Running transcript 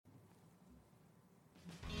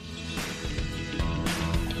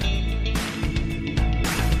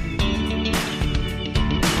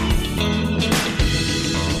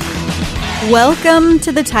Welcome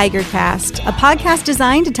to the Tiger Cast, a podcast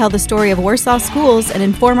designed to tell the story of Warsaw schools and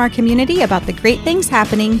inform our community about the great things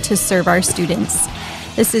happening to serve our students.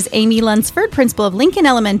 This is Aimee Lunsford, principal of Lincoln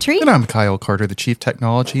Elementary. And I'm Kyle Carter, the Chief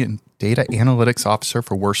Technology and Data Analytics Officer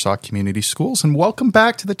for Warsaw Community Schools. And welcome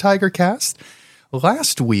back to the Tiger Cast.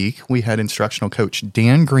 Last week, we had instructional coach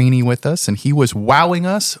Dan Greeny with us, and he was wowing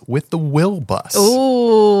us with the Will Bus.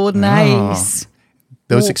 Oh, nice.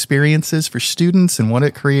 Those experiences for students and what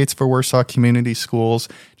it creates for Warsaw Community Schools,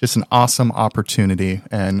 just an awesome opportunity.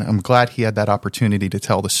 And I'm glad he had that opportunity to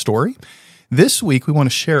tell the story. This week, we want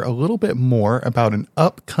to share a little bit more about an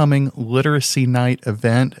upcoming Literacy Night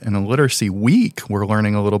event and a Literacy Week. We're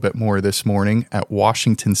learning a little bit more this morning at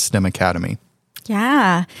Washington STEM Academy.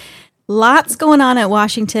 Yeah. Lots going on at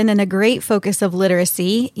Washington and a great focus of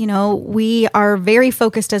literacy. You know, we are very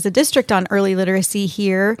focused as a district on early literacy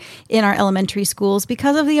here in our elementary schools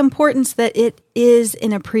because of the importance that it is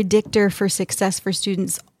in a predictor for success for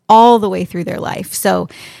students all the way through their life. So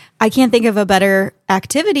I can't think of a better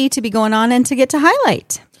activity to be going on and to get to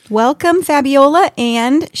highlight. Welcome, Fabiola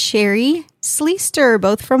and Cheri Sleighter,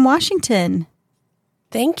 both from Washington.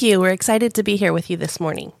 Thank you. We're excited to be here with you this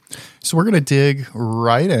morning. So we're going to dig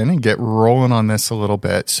right in and get rolling on this a little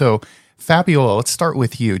bit. So Fabiola, let's start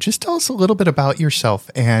with you. Just tell us a little bit about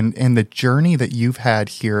yourself and the journey that you've had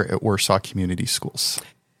here at Warsaw Community Schools.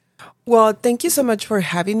 Well, thank you so much for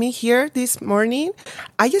having me here this morning.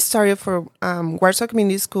 I just started for Warsaw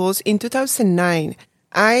Community Schools in 2009.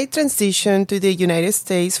 I transitioned to the United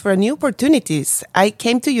States for new opportunities. I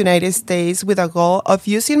came to United States with a goal of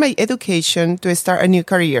using my education to start a new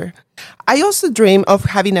career. I also dream of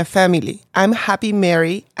having a family. I'm happily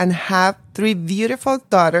married and have 3 beautiful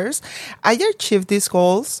daughters. I achieved these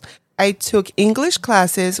goals. I took English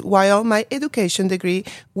classes while my education degree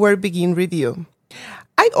were being reviewed.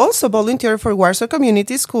 I also volunteered for Warsaw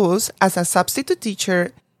Community Schools as a substitute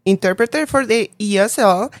teacher, interpreter for the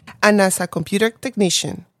ESL, and as a computer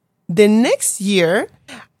technician. The next year,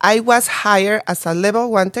 I was hired as a level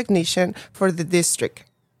 1 technician for the district.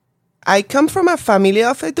 I come from a family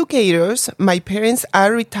of educators. My parents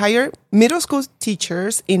are retired middle school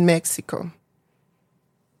teachers in Mexico.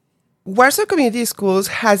 Warsaw Community Schools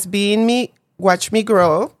has watched me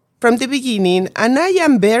grow from the beginning, and I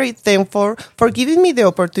am very thankful for giving me the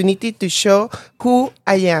opportunity to show who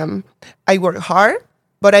I am. I work hard,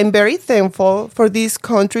 but I'm very thankful for this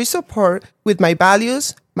country's support with my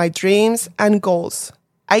values, my dreams, and goals.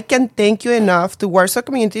 I can't thank you enough to Warsaw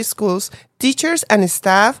Community Schools, teachers, and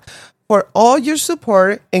staff for all your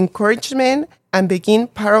support, encouragement, and being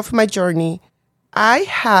part of my journey. I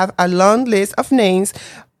have a long list of names,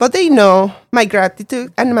 but they know my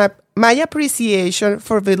gratitude and my appreciation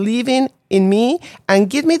for believing in me and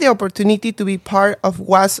give me the opportunity to be part of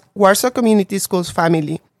Warsaw Community Schools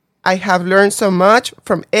family. I have learned so much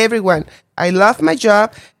from everyone. I love my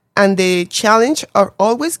job, and the challenge are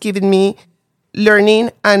always giving me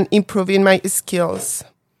learning and improving my skills.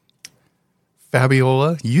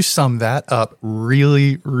 Fabiola, you summed that up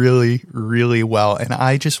really, really, really well. And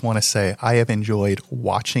I just want to say I have enjoyed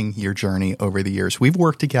watching your journey over the years. We've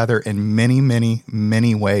worked together in many, many,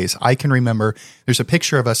 many ways. I can remember there's a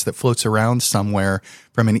picture of us that floats around somewhere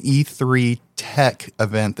from an E3 tech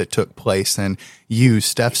event that took place. And you,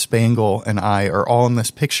 Steph Spangle, and I are all in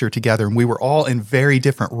this picture together. And we were all in very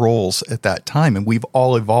different roles at that time. And we've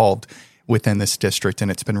all evolved within this district. And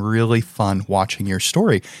it's been really fun watching your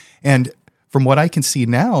story. And from what I can see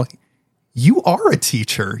now, you are a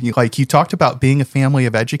teacher. You talked about being a family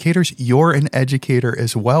of educators. You're an educator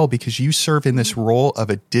as well because you serve in this role of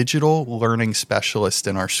a digital learning specialist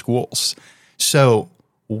in our schools. So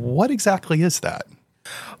what exactly is that?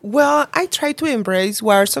 Well, I try to embrace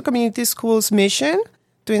Warsaw Community Schools' mission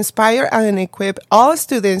to inspire and equip all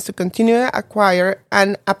students to continue to acquire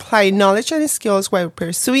and apply knowledge and skills while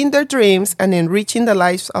pursuing their dreams and enriching the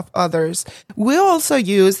lives of others. We also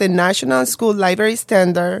use the National School Library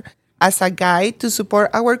Standard as a guide to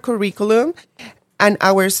support our curriculum and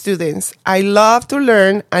our students. I love to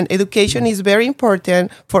learn, and education is very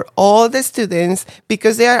important for all the students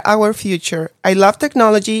because they are our future. I love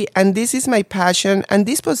technology, and this is my passion, and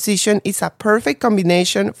this position is a perfect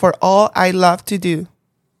combination for all I love to do.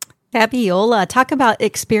 Fabiola, talk about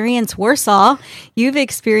Experience Warsaw. You've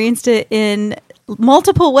experienced it in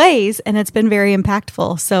multiple ways, and it's been very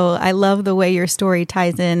impactful. So I love the way your story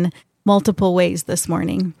ties in multiple ways this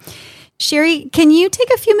morning. Cheri, can you take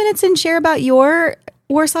a few minutes and share about your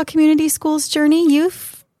Warsaw Community Schools journey?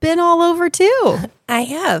 You've been all over too. I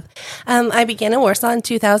have. I began in Warsaw in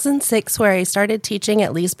 2006, where I started teaching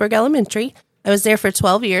at Leesburg Elementary. I was there for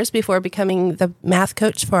 12 years before becoming the math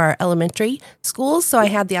coach for our elementary schools. So I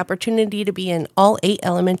had the opportunity to be in all 8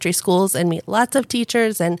 elementary schools and meet lots of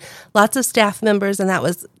teachers and lots of staff members. And that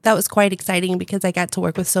was quite exciting because I got to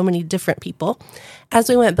work with so many different people. As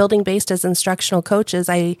we went building-based as instructional coaches,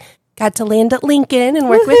 I got to land at Lincoln and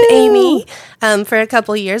work with Aimee for a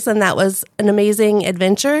couple of years. And that was an amazing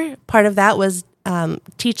adventure. Part of that was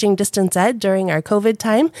teaching distance ed during our COVID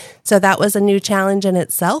time. So that was a new challenge in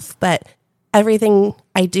itself. But everything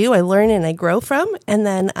I do, I learn and I grow from. And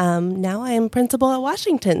then now I am principal at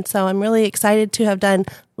Washington. So I'm really excited to have done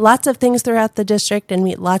lots of things throughout the district and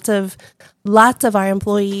meet lots of our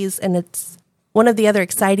employees. And it's one of the other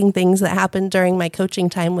exciting things that happened during my coaching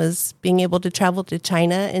time was being able to travel to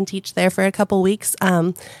China and teach there for a couple weeks,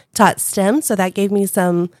 taught STEM. So that gave me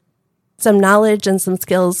some knowledge and some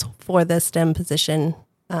skills for the STEM position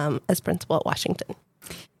as principal at Washington.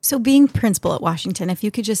 So being principal at Washington, if you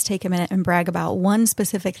could just take a minute and brag about one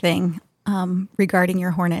specific thing regarding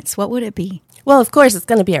your Hornets, what would it be? Well, of course, it's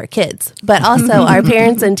going to be our kids, but also our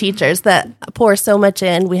parents and teachers that pour so much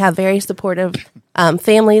in. We have very supportive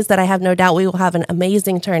families that I have no doubt we will have an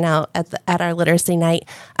amazing turnout at our literacy night,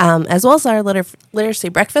 as well as our literacy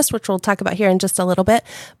breakfast, which we'll talk about here in just a little bit.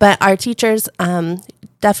 But our teachers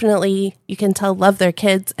definitely, you can tell, love their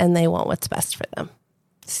kids and they want what's best for them.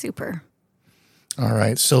 Super. All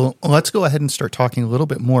right, so let's go ahead and start talking a little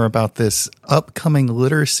bit more about this upcoming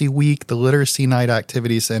Literacy Week, the Literacy Night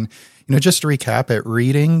activities. And, just to recap it,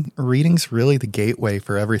 reading's really the gateway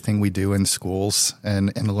for everything we do in schools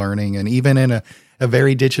and learning. And even in a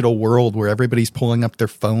very digital world where everybody's pulling up their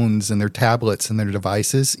phones and their tablets and their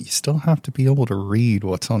devices, you still have to be able to read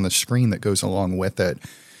what's on the screen that goes along with it.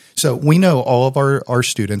 So we know all of our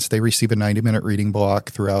students, they receive a 90-minute reading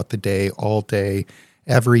block throughout the day, all day,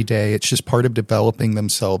 every day. It's just part of developing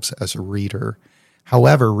themselves as a reader.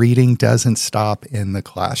 However, reading doesn't stop in the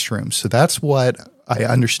classroom. So that's what I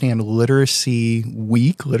understand Literacy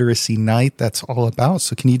Week, Literacy Night, that's all about.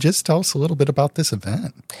 So can you just tell us a little bit about this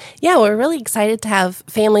event? Yeah, we're really excited to have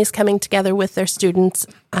families coming together with their students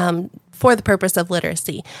for the purpose of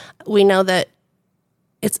literacy. We know that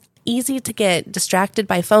it's easy to get distracted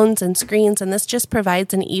by phones and screens, and this just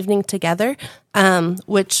provides an evening together,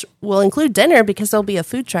 which will include dinner because there'll be a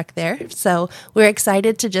food truck there. So we're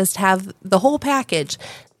excited to just have the whole package.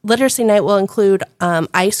 Literacy Night will include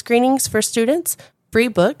eye screenings for students, free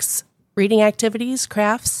books, reading activities,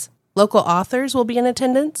 crafts. Local authors will be in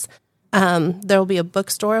attendance. There will be a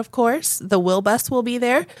bookstore, of course. The Will Bus will be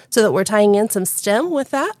there so that we're tying in some STEM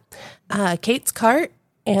with that. Kate's Kart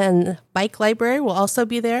and Bike Library will also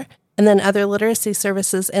be there. And then other literacy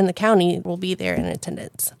services in the county will be there in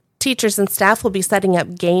attendance. Teachers and staff will be setting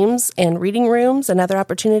up games and reading rooms and other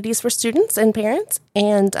opportunities for students and parents.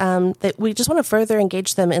 And that we just want to further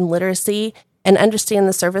engage them in literacy and understand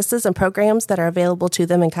the services and programs that are available to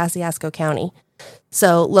them in Kosciusko County.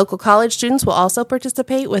 So local college students will also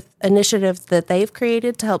participate with initiatives that they've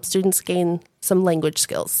created to help students gain some language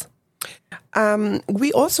skills.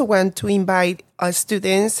 We also want to invite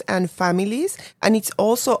students and families, and it's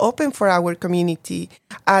also open for our community.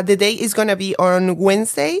 The day is going to be on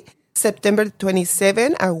Wednesday, September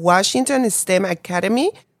 27 at Washington STEM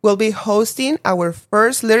Academy. We'll be hosting our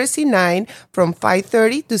first Literacy Night from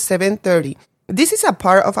 5:30 to 7:30. This is a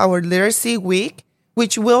part of our Literacy Week,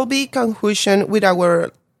 which will be conjunction with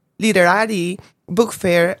our Literati book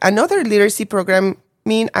fair and other literacy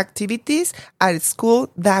programming activities at school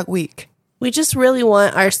that week. We just really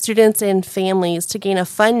want our students and families to gain a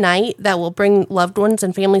fun night that will bring loved ones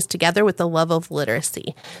and families together with the love of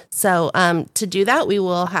literacy. So to do that, we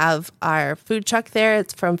will have our food truck there.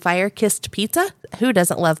 It's from Fire Kissed Pizza. Who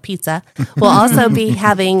doesn't love pizza? We'll also be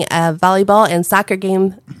having a volleyball and soccer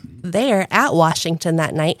game there at Washington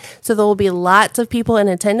that night. So there will be lots of people in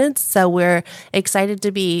attendance. So we're excited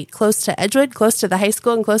to be close to Edgewood, close to the high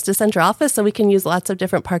school, and close to central office, so we can use lots of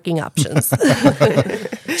different parking options.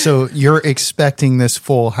 So you're expecting this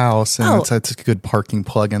full house, and that's a good parking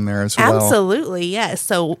plug in there as well. Absolutely, yes.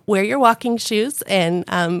 So wear your walking shoes and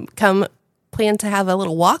plan to have a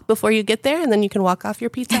little walk before you get there, and then you can walk off your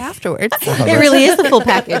pizza afterwards. It really is the full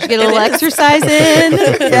package. Get a little exercise in.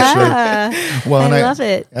 Yeah. Sure. Well, I love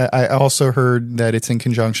it. I also heard that it's in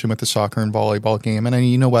conjunction with the soccer and volleyball game. And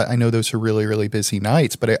you know what? I know those are really, really busy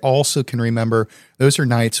nights, but I also can remember those are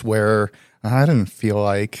nights where I didn't feel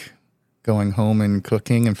like going home and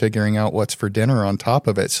cooking and figuring out what's for dinner on top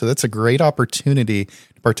of it. So that's a great opportunity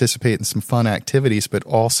to participate in some fun activities, but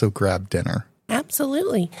also grab dinner.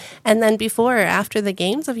 Absolutely. And then before or after the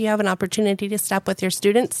games, if you have an opportunity to stop with your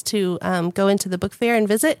students to go into the book fair and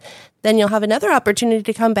visit, then you'll have another opportunity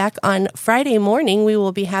to come back on Friday morning. We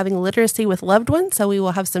will be having literacy with loved ones, so we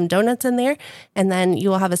will have some donuts in there, and then you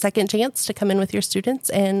will have a second chance to come in with your students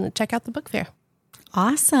and check out the book fair.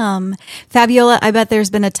 Awesome. Fabiola, I bet there's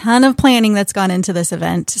been a ton of planning that's gone into this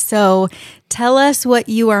event. So tell us what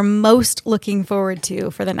you are most looking forward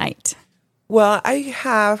to for the night. Well, I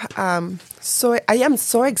am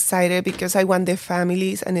so excited because I want the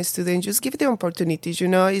families and the students just give the opportunities.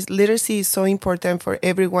 Literacy is so important for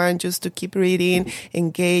everyone, just to keep reading,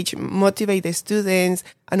 engage, motivate the students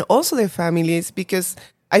and also the families, because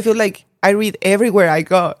I feel like I read everywhere I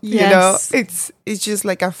go. Yes. It's just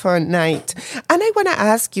like a fun night. And I want to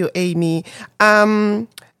ask you, Aimee,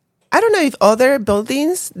 I don't know if other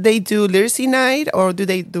buildings, they do literacy night or do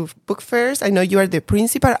they do book fairs? I know you are the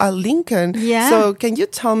principal at Lincoln. Yeah. So can you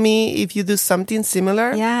tell me if you do something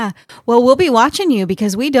similar? Yeah. Well, we'll be watching you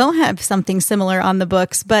because we don't have something similar on the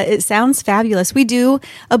books, but it sounds fabulous. We do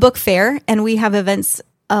a book fair and we have events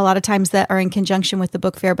a lot of times that are in conjunction with the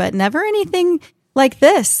book fair, but never anything like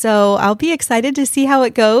this. So I'll be excited to see how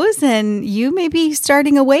it goes. And you may be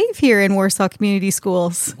starting a wave here in Warsaw Community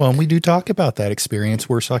Schools. Well, we do talk about that experience,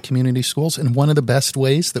 Warsaw Community Schools. And one of the best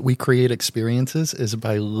ways that we create experiences is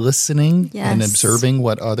by listening and observing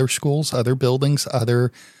what other schools, other buildings,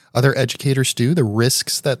 other educators do, the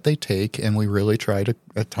risks that they take. And we really try to,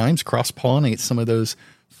 at times, cross-pollinate some of those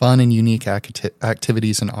fun and unique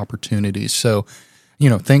activities and opportunities. So,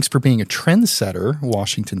 thanks for being a trendsetter,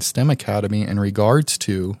 Washington STEM Academy, in regards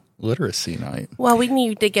to Literacy Night. Well, we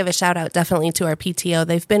need to give a shout out definitely to our PTO.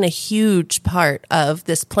 They've been a huge part of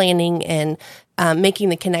this planning and making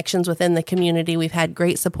the connections within the community. We've had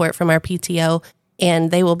great support from our PTO, and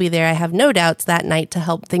they will be there, I have no doubts, that night to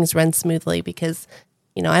help things run smoothly because,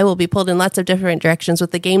 I will be pulled in lots of different directions with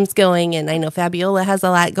the games going, and I know Fabiola has a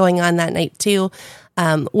lot going on that night too.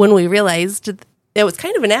 When we realized it was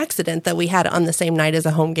kind of an accident that we had it on the same night as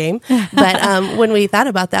a home game. But when we thought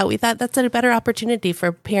about that, we thought that's a better opportunity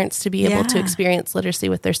for parents to be able to experience literacy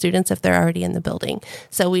with their students if they're already in the building.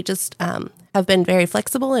 So we just have been very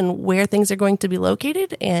flexible in where things are going to be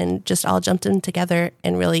located and just all jumped in together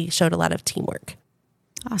and really showed a lot of teamwork.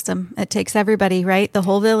 Awesome. It takes everybody, right? The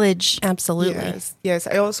whole village. Absolutely. Yes.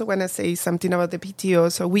 I also want to say something about the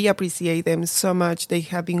PTO. So we appreciate them so much. They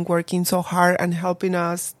have been working so hard and helping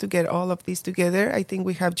us to get all of this together. I think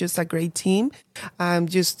we have just a great team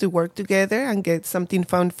just to work together and get something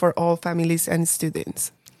fun for all families and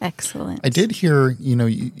students. Excellent. I did hear,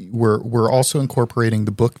 we're also incorporating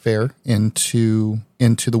the book fair into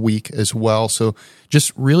the week as well. So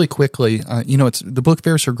just really quickly, the book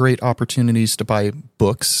fairs are great opportunities to buy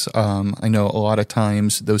books. I know a lot of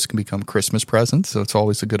times those can become Christmas presents, so it's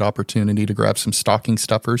always a good opportunity to grab some stocking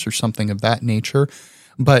stuffers or something of that nature.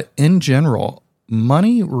 But in general,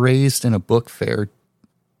 money raised in a book fair,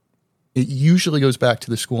 it usually goes back to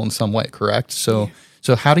the school in some way, correct? So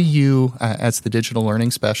how do you, as the digital learning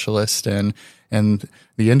specialist and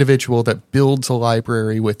the individual that builds a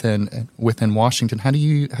library within Washington, how do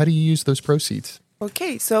you use those proceeds?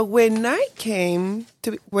 Okay, so when I became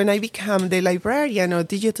the librarian or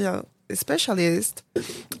digital specialist,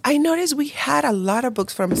 I noticed we had a lot of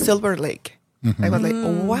books from Silver Lake. Mm-hmm. I was like,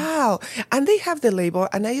 oh, wow. And they have the label,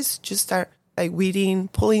 and I just start reading,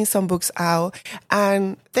 pulling some books out,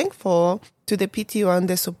 and thankful to the PTO and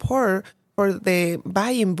the support for the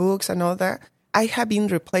buying books and all that. I have been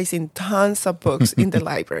replacing tons of books in the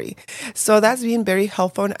library. So that's been very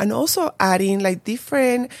helpful. And also adding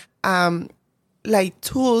different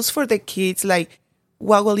tools for the kids, like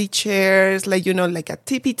wobbly chairs, like a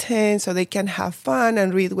tippy tent so they can have fun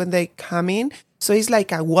and read when they come in. So it's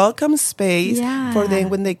like a welcome space for them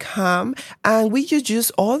when they come. And we just use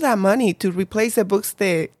all that money to replace the books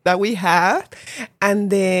that we have and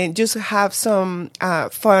then just have some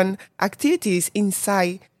fun activities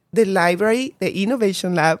inside the library, the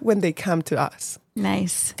Innovation Lab, when they come to us.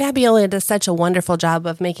 Nice. Fabiola does such a wonderful job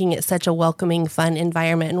of making it such a welcoming, fun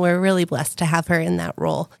environment, and we're really blessed to have her in that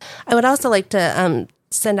role. I would also like to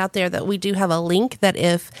send out there that we do have a link that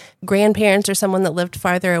if grandparents or someone that lived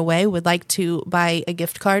farther away would like to buy a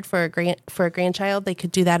gift card for a grandchild, they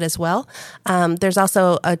could do that as well. There's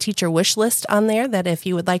also a teacher wish list on there that if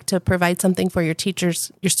you would like to provide something for your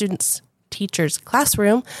students' teacher's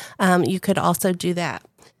classroom, you could also do that.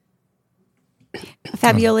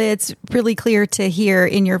 Fabiola, it's really clear to hear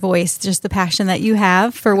in your voice just the passion that you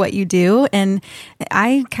have for what you do. And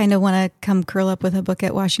I kind of want to come curl up with a book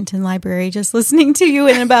at Washington Library, just listening to you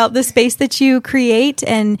and about the space that you create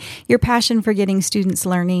and your passion for getting students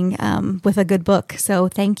learning with a good book. So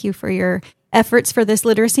thank you for your efforts for this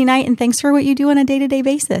literacy night, and thanks for what you do on a day-to-day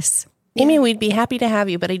basis. Aimee, we'd be happy to have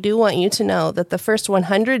you, but I do want you to know that the first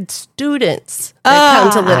 100 students that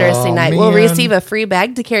come to Literacy Night will receive a free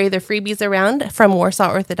bag to carry their freebies around from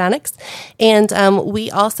Warsaw Orthodontics. And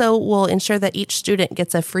we also will ensure that each student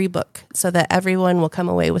gets a free book so that everyone will come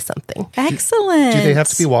away with something. Excellent. Do they have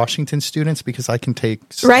to be Washington students? Because I can take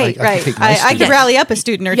Right. I could rally up a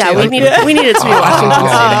student or two. Yeah, we need it to be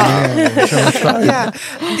Washington students. Yeah,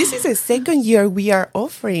 this is the second year we are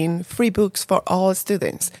offering free books for all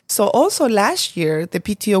students. So also last year, the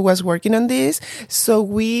PTO was working on this. So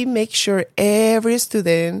we make sure every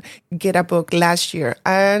student get a book last year.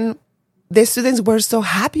 And the students were so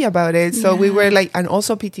happy about it. So we were like, and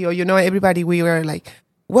also PTO, everybody, we were like,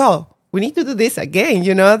 well, we need to do this again.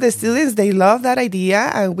 The students, they love that idea.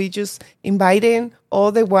 And we just inviting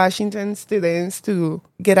all the Washington students to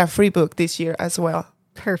get a free book this year as well.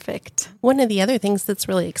 Perfect. One of the other things that's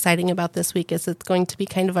really exciting about this week is it's going to be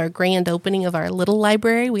kind of our grand opening of our little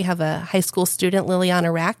library. We have a high school student,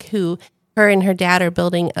 Liliana Rack, who her and her dad are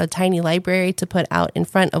building a tiny library to put out in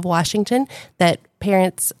front of Washington that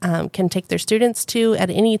parents can take their students to at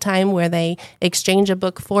any time, where they exchange a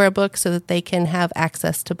book for a book so that they can have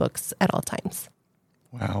access to books at all times.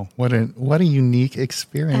 Wow, what a unique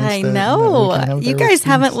experience. I know. You guys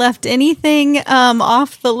haven't left anything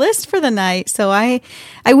off the list for the night. So I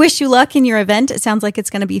wish you luck in your event. It sounds like it's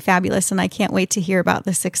going to be fabulous, and I can't wait to hear about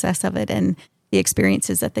the success of it and the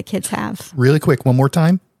experiences that the kids have. Really quick, one more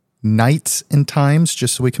time. Nights and times,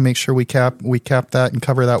 just so we can make sure we cap that and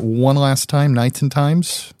cover that one last time. Nights and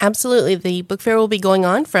times. Absolutely. The book fair will be going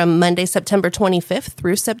on from Monday, September 25th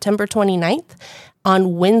through September 29th.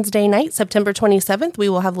 On Wednesday night, September 27th, we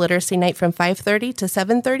will have Literacy Night from 5:30 to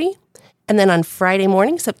 7:30. And then on Friday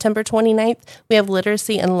morning, September 29th, we have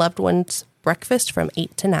Literacy and Loved Ones Breakfast from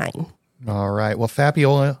 8 to 9. All right. Well,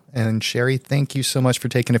 Fabiola and Cheri, thank you so much for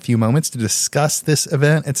taking a few moments to discuss this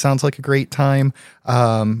event. It sounds like a great time.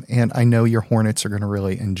 And I know your Hornets are going to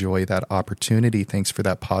really enjoy that opportunity. Thanks for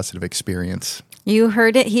that positive experience. You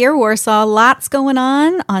heard it here, Warsaw. Lots going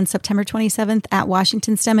on September 27th at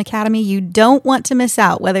Washington STEM Academy. You don't want to miss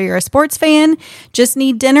out. Whether you're a sports fan, just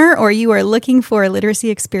need dinner, or you are looking for a literacy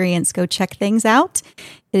experience, go check things out.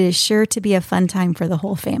 It is sure to be a fun time for the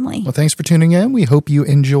whole family. Well, thanks for tuning in. We hope you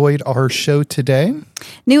enjoyed our show today.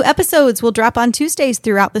 New episodes will drop on Tuesdays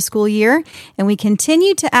throughout the school year, and we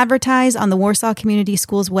continue to advertise on the Warsaw Community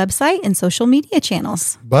Schools website and social media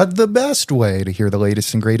channels. But the best way to hear the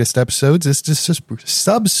latest and greatest episodes is to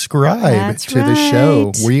subscribe to the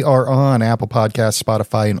show. We are on Apple Podcasts,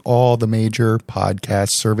 Spotify, and all the major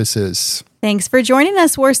podcast services. Thanks for joining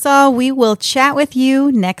us, Warsaw. We will chat with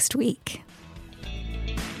you next week.